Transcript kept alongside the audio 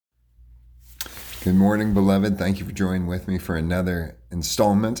Good morning, beloved. Thank you for joining with me for another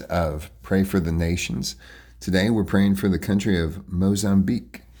installment of Pray for the Nations. Today we're praying for the country of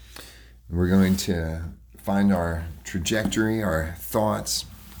Mozambique. We're going to find our trajectory, our thoughts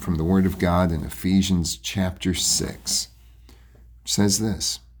from the Word of God in Ephesians chapter 6. It says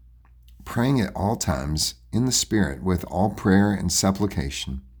this: praying at all times in the Spirit with all prayer and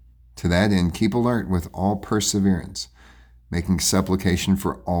supplication. To that end, keep alert with all perseverance, making supplication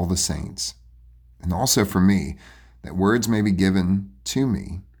for all the saints, and also for me, that words may be given to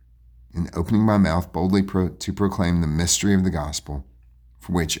me in opening my mouth boldly to proclaim the mystery of the gospel,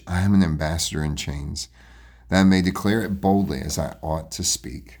 for which I am an ambassador in chains, that I may declare it boldly as I ought to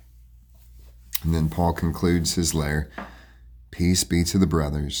speak. And then Paul concludes his letter: peace be to the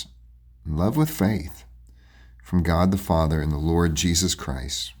brothers, and love with faith, from God the Father and the Lord Jesus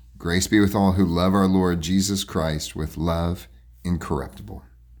Christ. Grace be with all who love our Lord Jesus Christ with love incorruptible.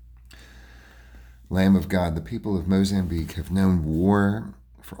 Lamb of God, the people of Mozambique have known war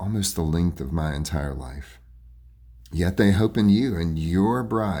for almost the length of my entire life. Yet they hope in you, and your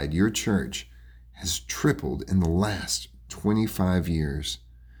bride, your church, has tripled in the last 25 years.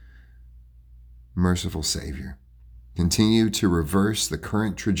 Merciful Savior, continue to reverse the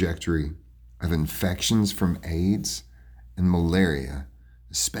current trajectory of infections from AIDS and malaria,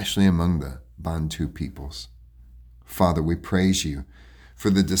 especially among the Bantu peoples. Father, we praise you for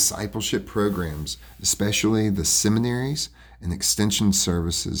the discipleship programs, especially the seminaries and extension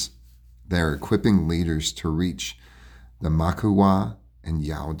services that are equipping leaders to reach the Makua and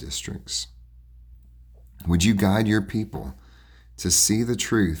Yao districts. Would you guide your people to see the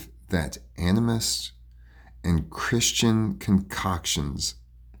truth that animist and Christian concoctions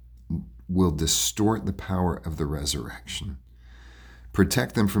will distort the power of the resurrection?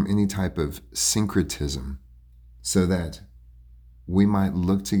 Protect them from any type of syncretism so that we might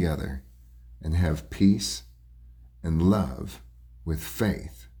look together and have peace and love with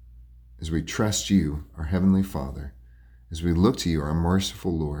faith as we trust you, our Heavenly Father, as we look to you, our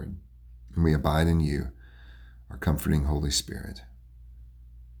merciful Lord, and we abide in you, our comforting Holy Spirit.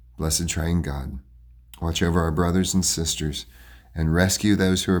 Blessed triune God, watch over our brothers and sisters and rescue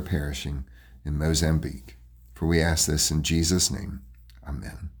those who are perishing in Mozambique. For we ask this in Jesus' name.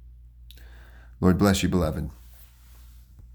 Amen. Lord bless you, beloved.